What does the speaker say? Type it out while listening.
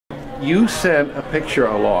you sent a picture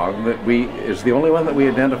along that is the only one that we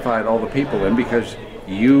identified all the people in because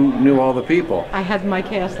you knew all the people. I had my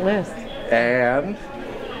cast list. And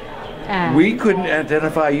we couldn't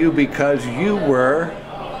identify you because you were...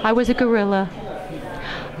 I was a gorilla.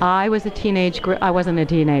 I wasn't a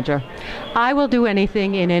teenager. I will do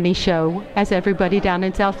anything in any show, as everybody down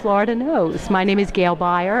in South Florida knows. My name is Gail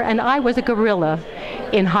Byer, and I was a gorilla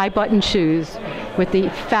in high-button shoes with the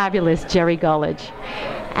fabulous Jerry Gulledge.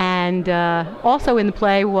 And also in the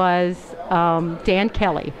play was Dan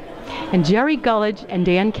Kelly. And Jerry Gulledge and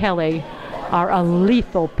Dan Kelly are a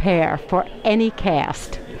lethal pair for any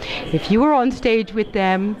cast. If you were on stage with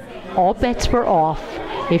them, all bets were off.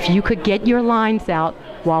 If you could get your lines out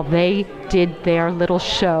while they did their little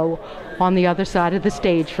show on the other side of the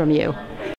stage from you.